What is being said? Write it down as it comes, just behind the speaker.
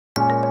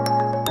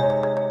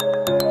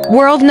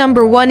World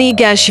number 1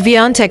 Iga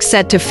Swiatek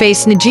set to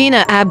face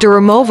Nigina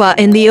Abduraimova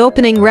in the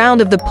opening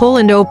round of the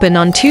Poland Open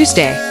on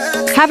Tuesday.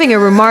 Having a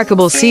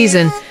remarkable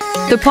season,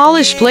 the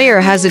Polish player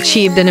has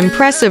achieved an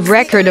impressive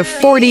record of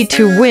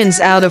 42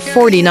 wins out of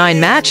 49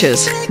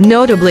 matches.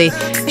 Notably,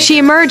 she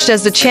emerged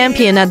as the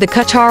champion at the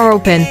Qatar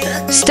Open,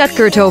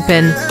 Stuttgart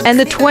Open, and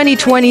the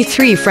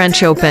 2023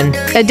 French Open.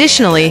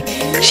 Additionally,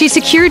 she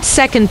secured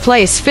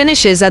second-place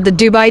finishes at the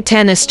Dubai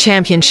Tennis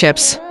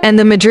Championships and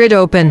the Madrid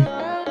Open.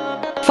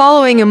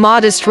 Following a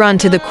modest run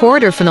to the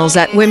quarterfinals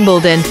at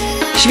Wimbledon,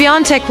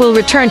 Swiatek will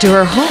return to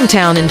her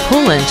hometown in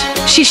Poland.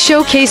 She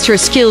showcased her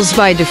skills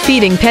by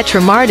defeating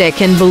Petra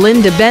Martic and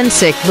Belinda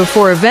Bencic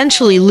before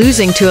eventually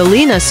losing to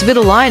Alina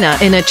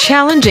Svitolina in a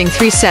challenging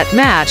three-set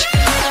match,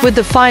 with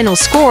the final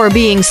score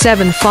being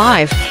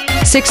 7-5,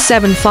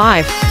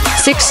 6-7-5,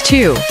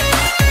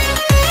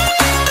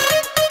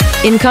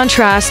 6-2. In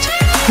contrast,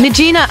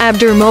 Nigina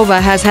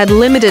Abduraimova has had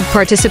limited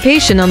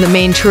participation on the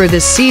main tour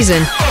this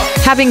season,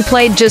 having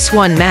played just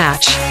one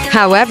match.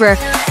 However,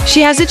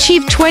 she has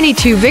achieved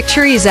 22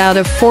 victories out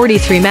of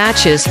 43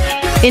 matches,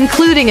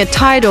 including a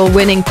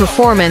title-winning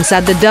performance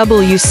at the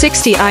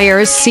W60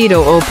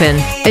 Warsaw Open.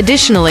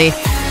 Additionally,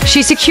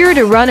 she secured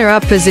a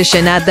runner-up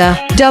position at the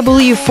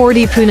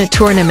W40 Pune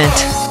tournament.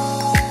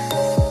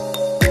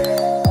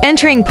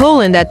 Entering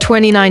Poland at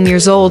 29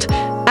 years old,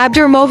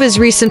 Abduraimova's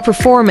recent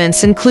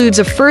performance includes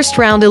a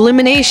first-round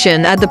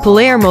elimination at the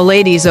Palermo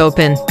Ladies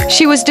Open.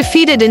 She was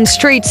defeated in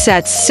straight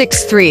sets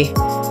 6-3,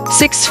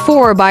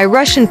 6-4 by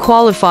Russian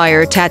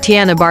qualifier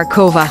Tatiana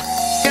Barkova.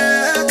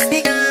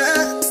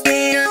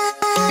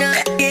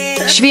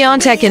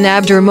 Swiatek and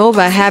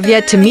Abduraimova have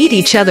yet to meet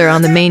each other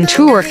on the main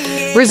tour,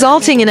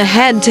 resulting in a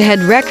head-to-head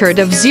record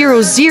of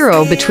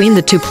 0-0 between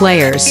the two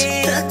players.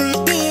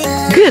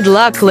 Good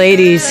luck,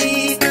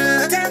 ladies!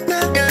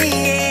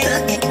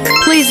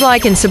 Please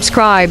like and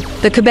subscribe,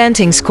 the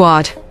Commenting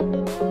Squad.